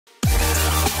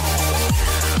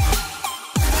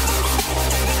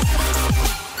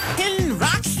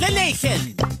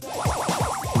Transformation!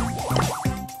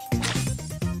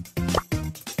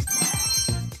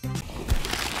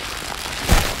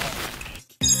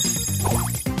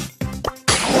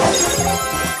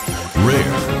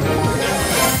 Rare.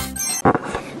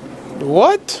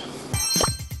 What?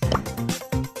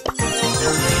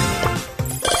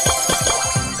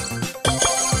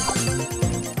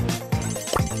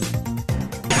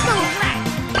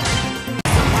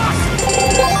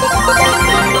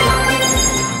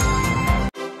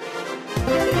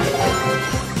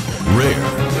 Rare.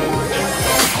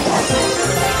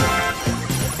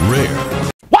 Rare.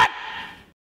 What?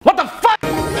 What the fuck?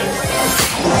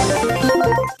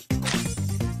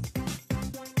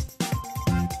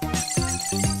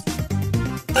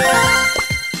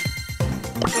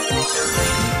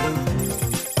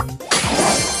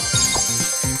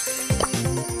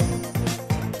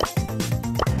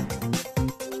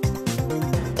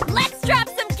 Let's drop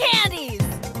some candies!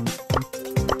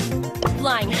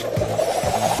 Flying.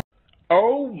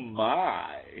 Oh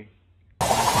my.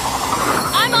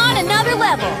 I'm on another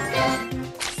level!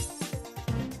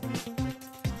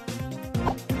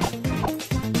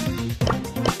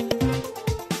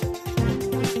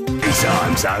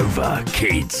 Time's over,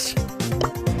 kids.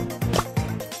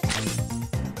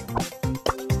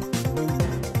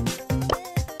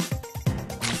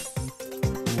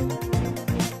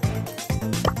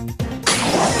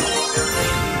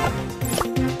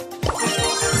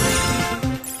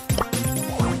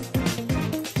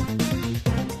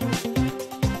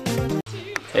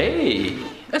 Hey,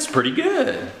 that's pretty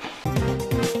good.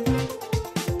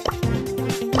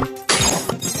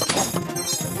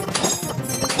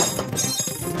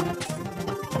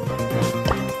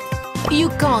 You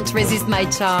can't resist my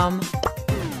charm.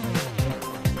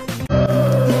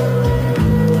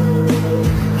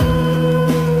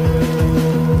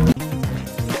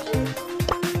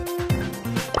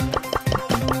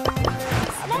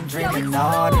 Dreaming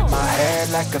on in my head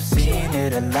like I've seen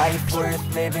it. A life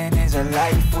worth living is a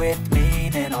life with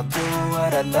meaning. I'll do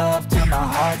what I love till my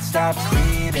heart stops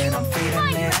beating. I'm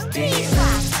feeding this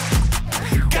demon.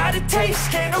 Got a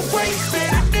taste, can't erase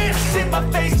bitterness in my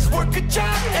face. Work a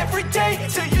job every day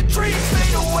till your dreams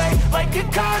fade away. Like a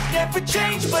card, never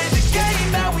change. Play the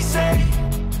game that we say.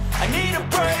 I need a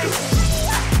break.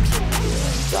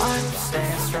 Time to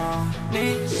stay strong.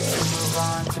 Need to move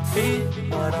on to be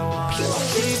what I want. I'll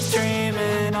keep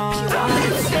dreaming on. Time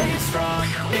to stay strong.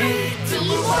 Need to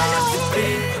move on to be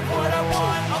what I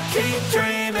want. I'll keep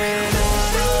dreaming on.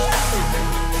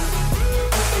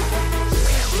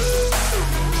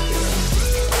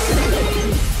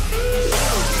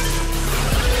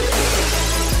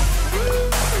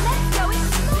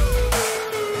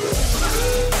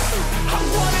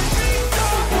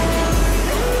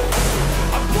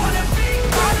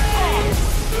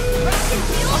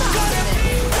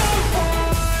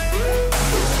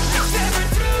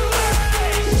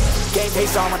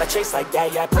 Face on when I chase like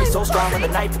that, yeah, I play so strong with a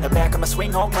knife in the back. I'ma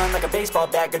swing home run like a baseball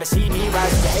bat. Gonna see me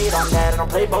rise to hate on that. I don't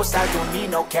play both sides, doing me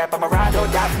no cap. I'ma ride or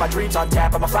die for my dreams on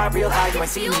tap. I'ma fly real high, you ain't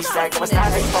see me slack. No, it's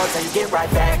not how you fall, it's how you get right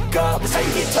back up. It's how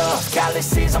you get tough.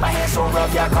 Calluses on my hands so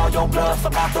rough, yeah, I call your bluff.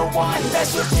 I'm not the one,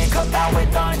 that's with me, come out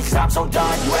with none. Cause I'm so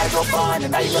done, you had your fun.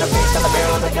 And now you're gonna face down the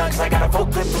barrel of the gun. Cause I got a full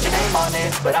clip, put your name on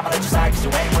it. But I'ma let you slide cause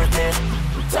you ain't worth it.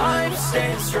 Time to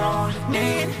stay strong,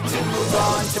 need to move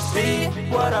on to be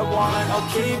what I want, I'll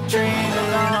keep dreaming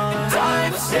on.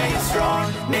 Time to stay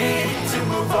strong, need to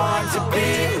move on to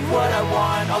be what I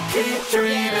want, I'll keep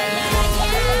dreaming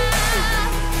on.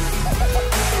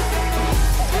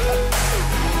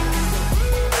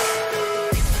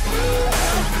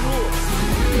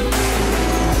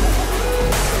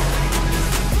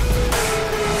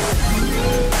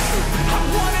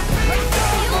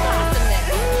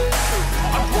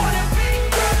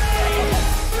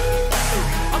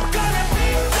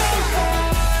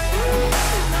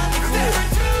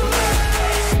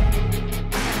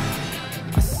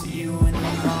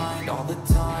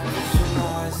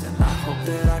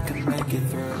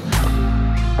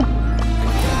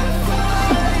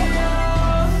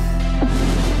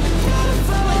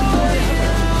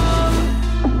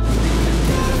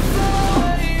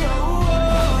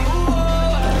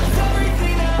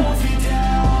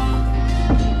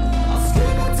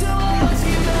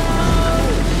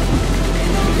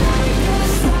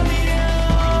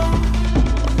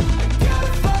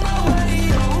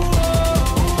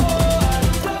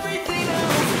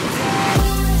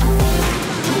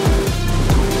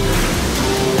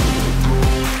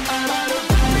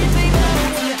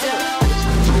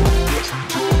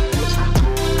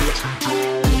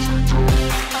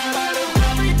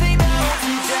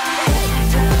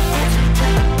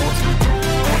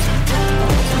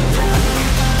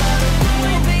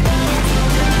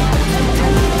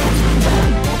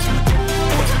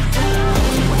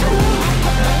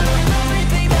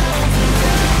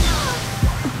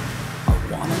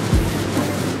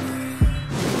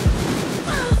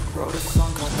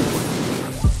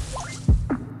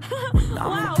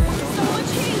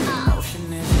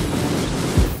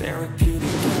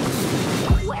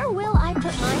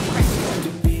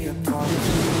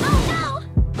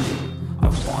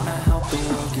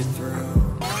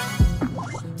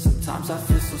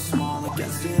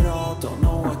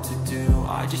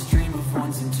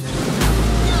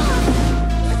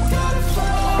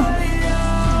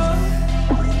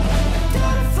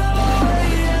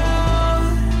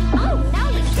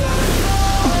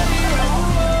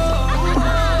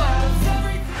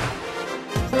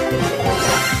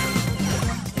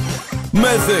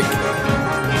 Mythic.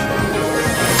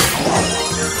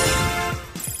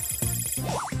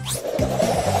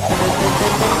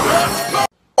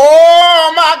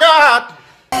 Oh my God!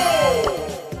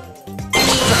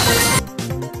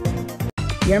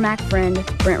 Your Mac friend,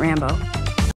 Brent Rambo.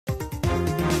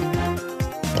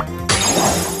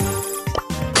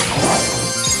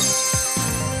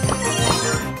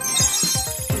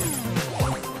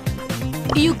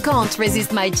 You can't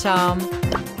resist my charm.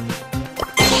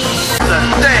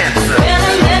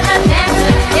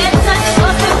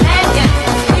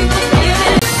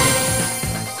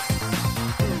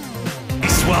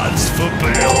 This one's for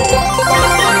Bill.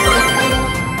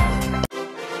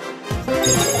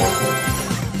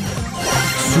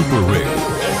 Super rare.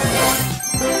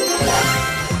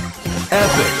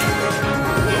 Epic.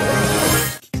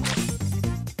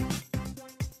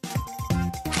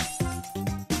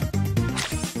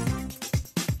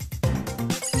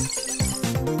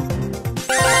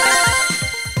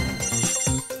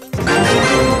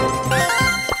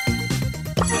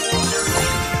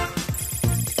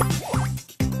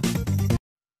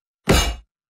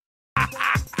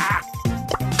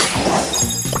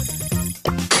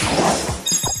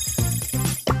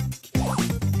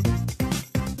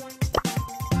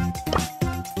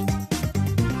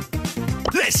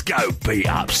 Let's go beat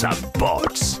up some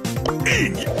bots.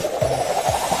 In.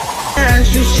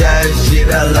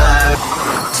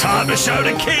 Time to show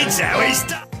the kids how it's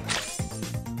done.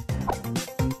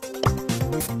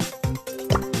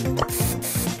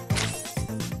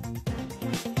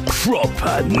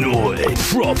 Proper naughty,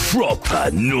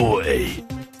 proper naughty.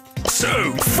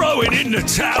 So, throwing in the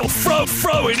towel,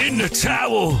 throwing in the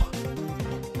towel.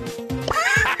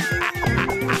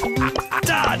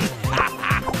 Done.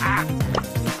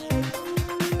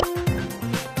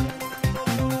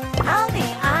 How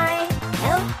may I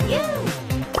help you?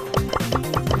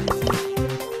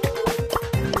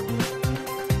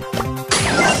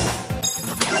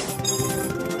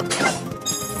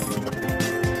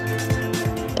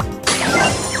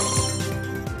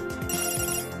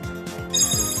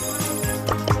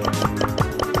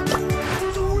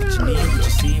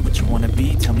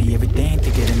 Tell me everything to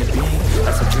get into being.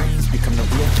 That's how dreams become the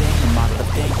real thing. The model of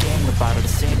thinking, the bottle of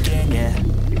sinking, yeah.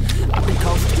 I've been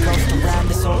coast to coast around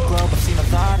this whole globe. I've seen a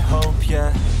lot of hope,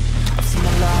 yeah. I've seen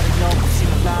a lot of hope, I've seen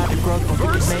a lot of growth, but we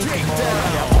can make it more.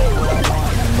 Yeah, I play what I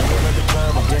want in the middle of the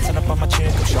club. I'm dancing up on my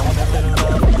chick, I'm showing a little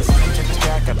love. I'm listening to this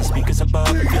track, got the speakers above.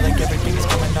 I feel like everything is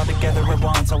coming all together at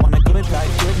once. I want a good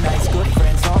life, good nights, good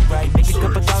friends, alright. Make a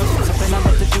couple dollars, something I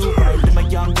love to do right. Live my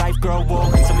young life, grow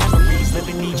old, and some memories.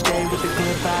 Living each day with a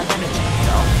good vibe energy.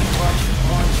 Don't be what you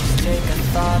want, just take a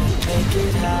thought and make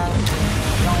it happen.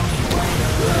 The only way to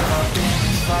live up in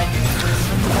this life is with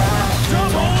some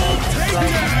passion.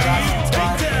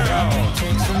 Don't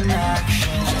take some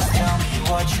action. Just tell me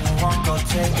what you want, go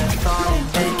take a thought and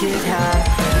make it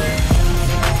happen.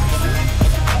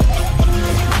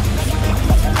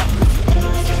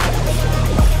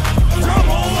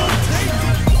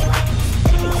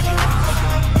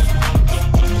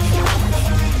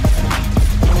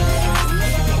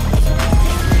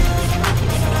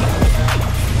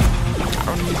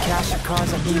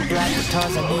 Cars, I need black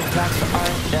guitars, I need plaques for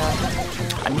art,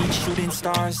 yeah. I need shooting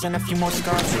stars and a few more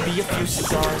scars, maybe a few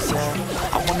cigars,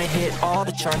 yeah. I wanna hit all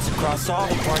the charts across all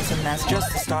the parts, and that's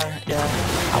just the start, yeah.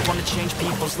 I wanna change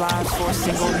people's lives for a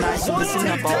single night, so listen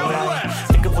up, alright.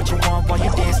 Think of what you want while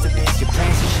you dance to this. Your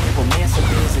plans and shit, romance it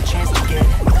is a chance to get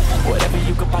whatever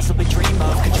you could possibly dream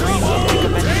of, could dream of. Think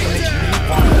of anything that you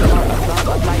need, want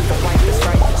a life, a life that's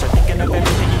right. Start thinking of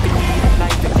everything you can need in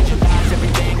life and visualize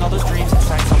everything, all those dreams and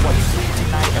sights on what you sleep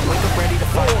tonight and wake up ready to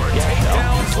fight. Yeah,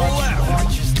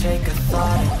 just take a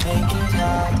thought and make it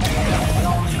happen. The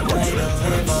only way to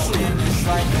live up in this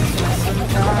life is with some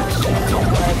passion. Don't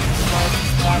let this life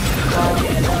just pass you by.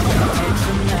 Take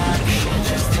some action.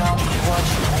 Just tell me what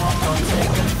you want. Go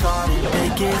take a thought and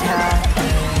make it happen.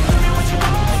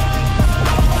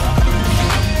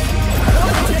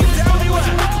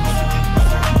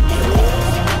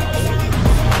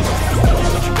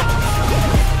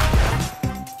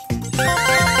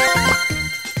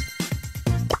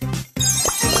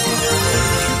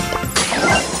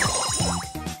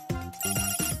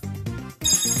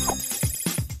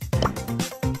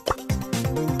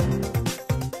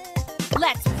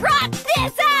 Let's rock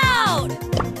this out!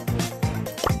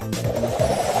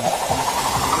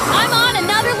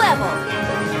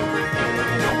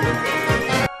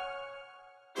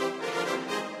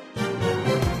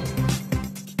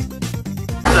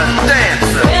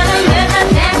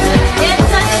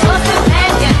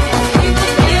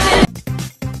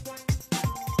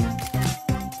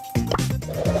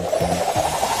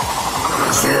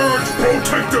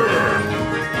 Protector!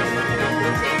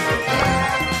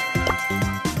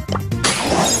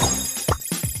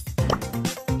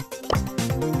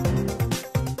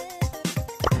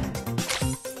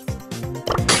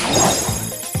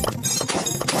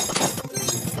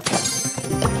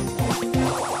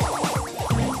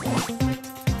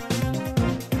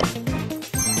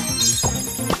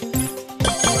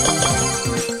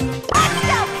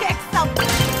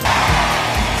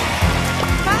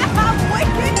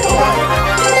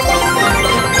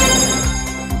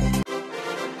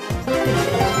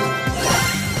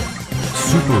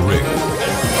 Super rare.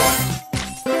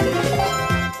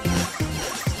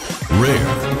 Rare.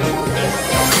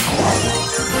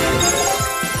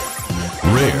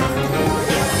 Rare.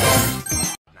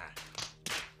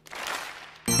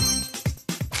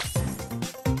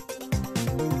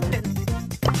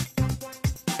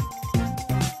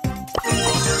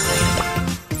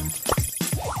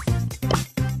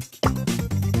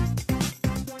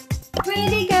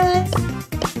 Pretty guys.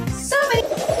 So many.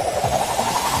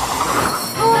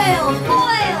 Boil,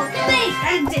 bake,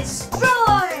 and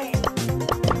destroy.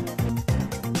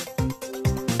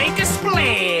 Make a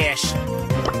splash!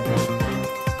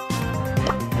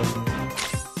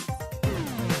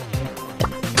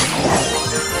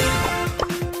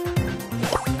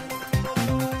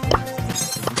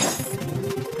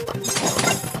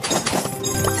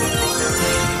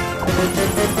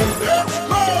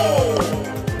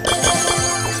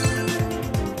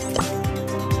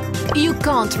 You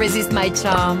can't resist my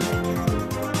charm.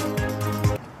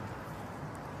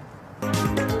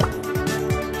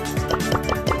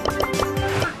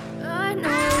 I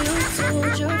know you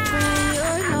told your friend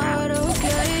you're not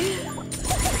okay.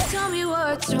 Tell me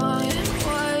what's wrong and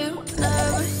why you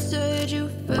never said you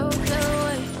felt that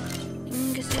way.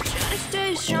 Guess you're trying to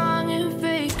stay strong and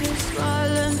fake a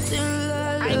smile until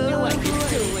I knew I could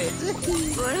do it.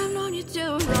 But I've known you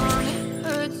too long. It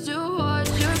hurts to watch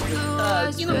your blue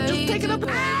eyes fade take it up.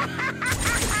 away.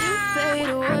 You fade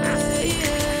away.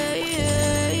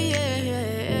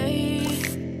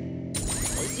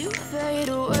 As you fade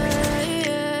away.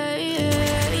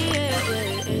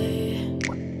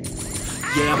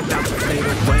 Yeah, I'm about to fade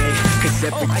away. Cause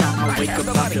every time I wake up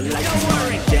I feel like it's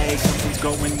another day. Something's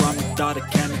going wrong with all the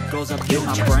chemicals up in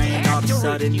my brain. All of a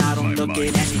sudden I don't look at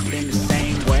anything the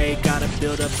same way. Gotta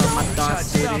build up all my thoughts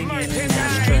sitting in an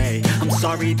ashtray. I'm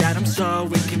sorry that I'm so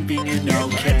inconvenient,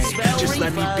 okay. Just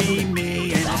let me be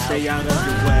me and I'll stay out of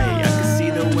your way. I can see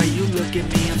the way you look at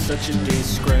me, I'm such a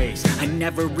disgrace. I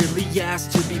never really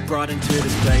asked to be brought into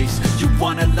this place. You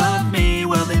wanna love me?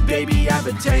 Well then baby have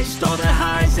a taste. All the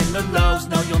highs and the lows,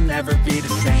 no you'll never be the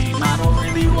same. I don't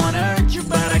really wanna hurt you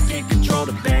but I can't control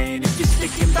the pain. If you're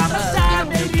sticking by my side,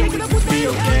 maybe we could be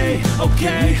okay.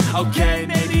 Okay,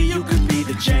 maybe you could be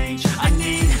the change I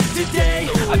need today.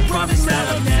 I promise that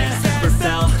I've never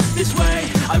felt this way.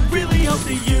 I really hope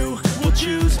that you will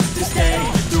choose to stay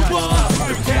through all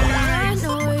the pain. I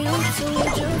know you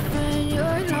told your friend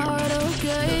you're not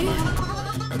okay.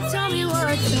 Tell me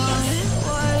what's wrong and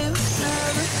why you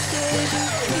never said you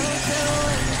felt that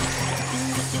way.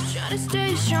 Guess you're trying to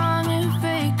stay strong and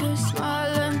fake a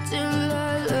smile until I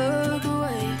look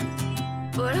away.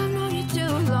 But I've known you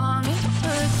too long. It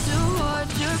hurts to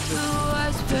watch your blue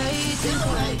eyes fade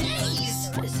away.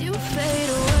 As you fade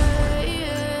away.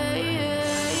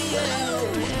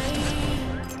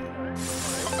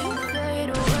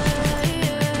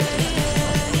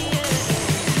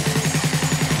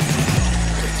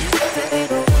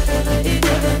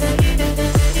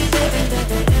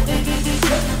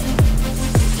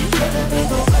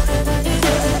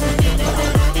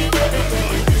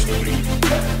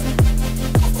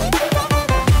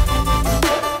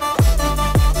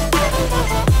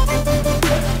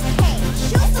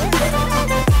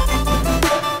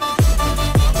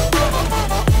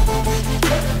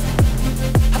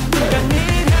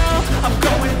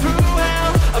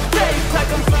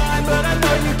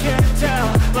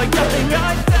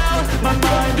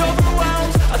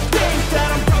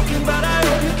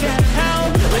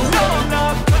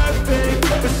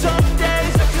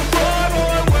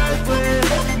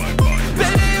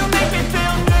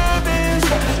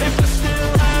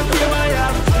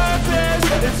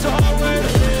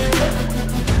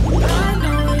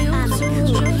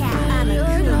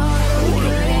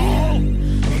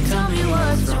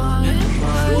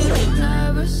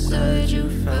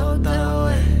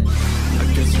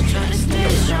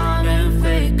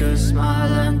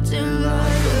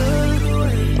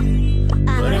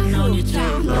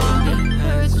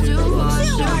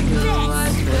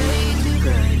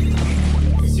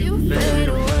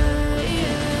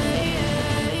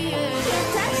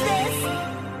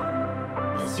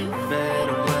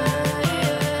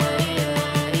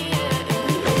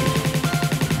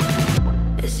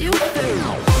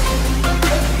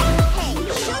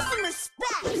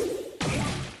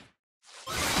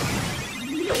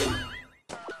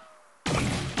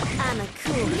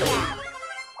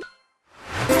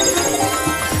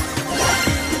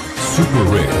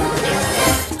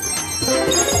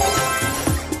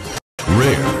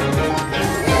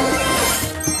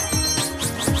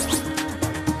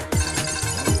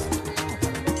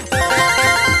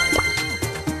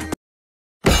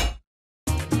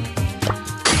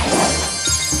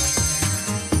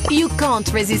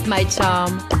 can't resist my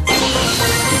charm.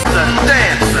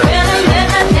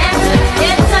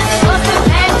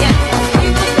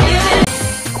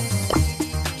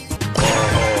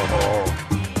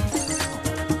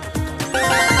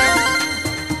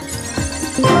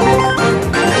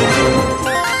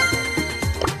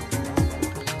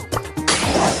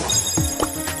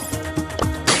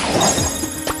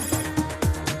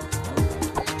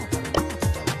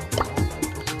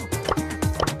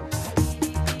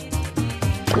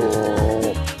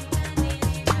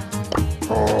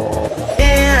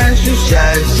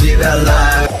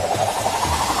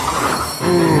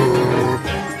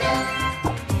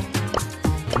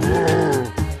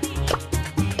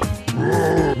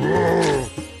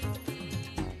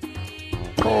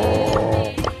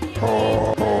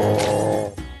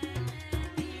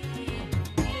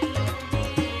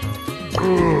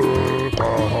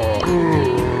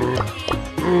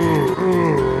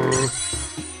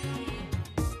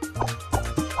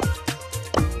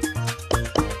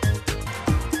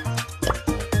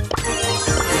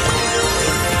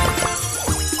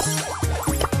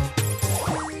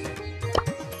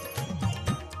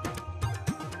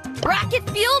 Rocket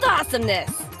fueled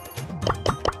awesomeness!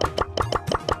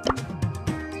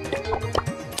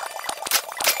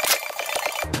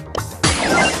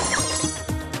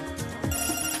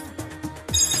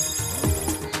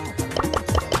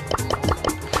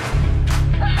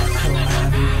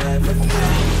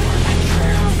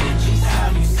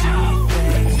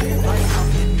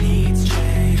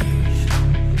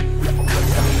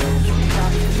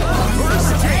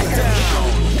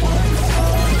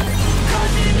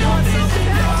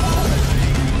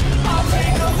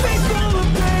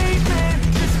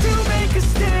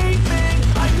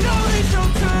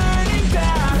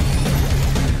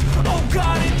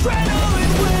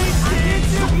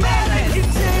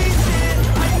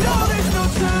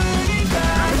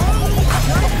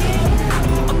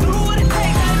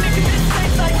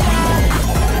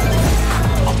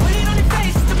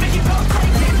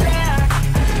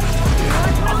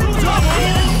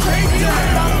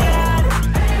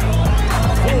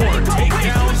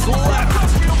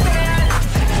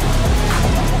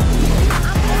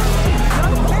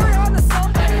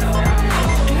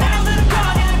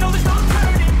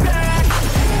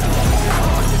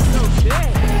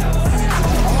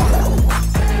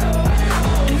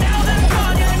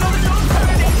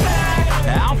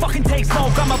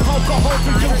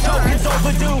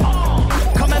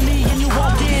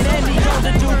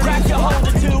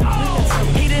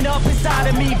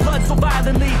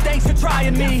 Thanks for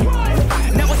trying me.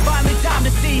 Now it's finally time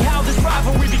to see how this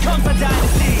rivalry becomes a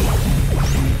dynasty.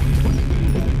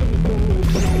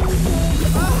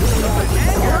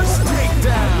 First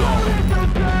takedown.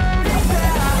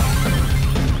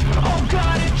 Oh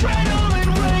God,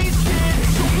 adrenaline racing.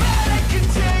 So mad I can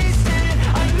taste it.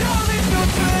 I know there's no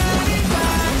turning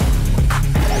back.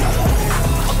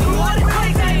 I'll do what it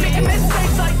takes. I ain't making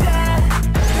mistakes like that.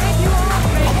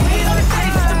 I'll bleed on the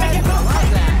face to make it go like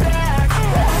that.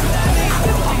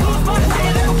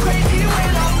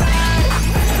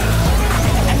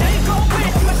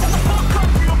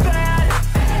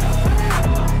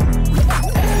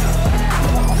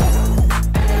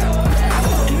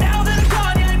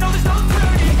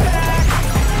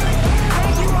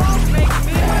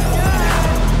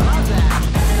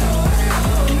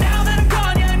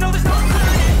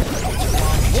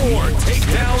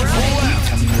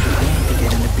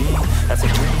 That's a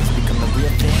dream, to become the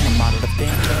real thing. I'm out of the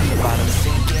thinking, you're out of the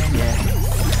sinking, yeah.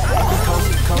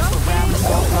 Coast to coast around the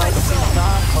soul, like a single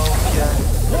thought, hope, yeah.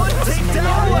 One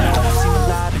takedown left. I've seen a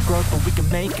lot of growth, but we can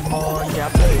make it more. Yeah,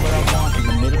 I'll tell you what I want in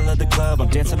the middle of the club. I'm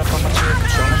dancing up on my chick, I'm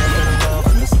showing a little love.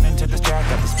 I'm listening to this track,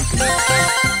 got the speakers.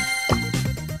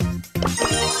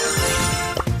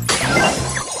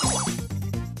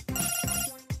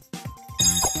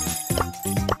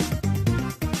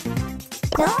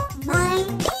 Don't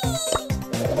mind me.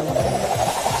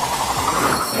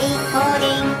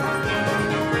 Recording.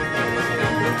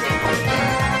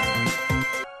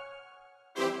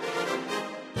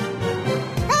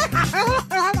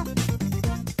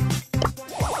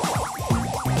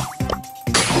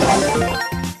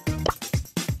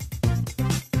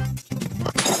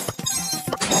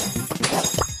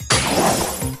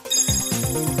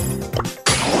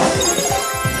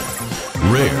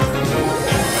 Rare.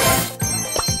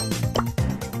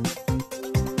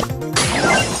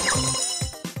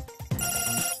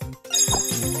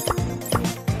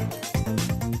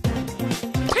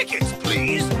 Tickets,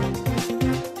 please.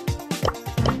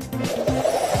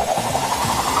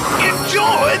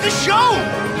 Enjoy the show!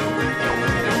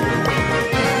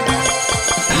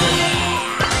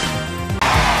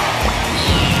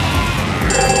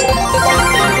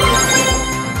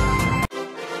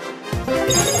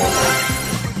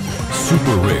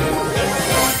 Super rare.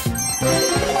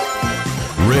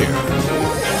 Rare.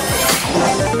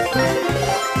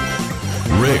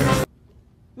 Rare.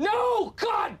 No!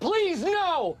 God, please,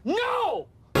 no! No!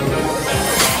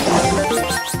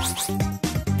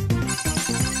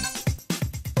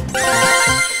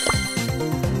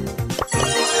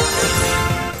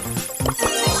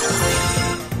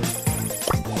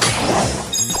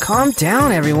 Calm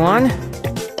down, everyone.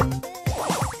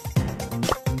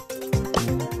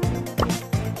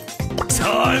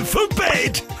 Time for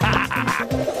bed!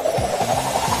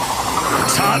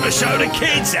 Time to show the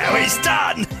kids how it's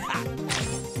done!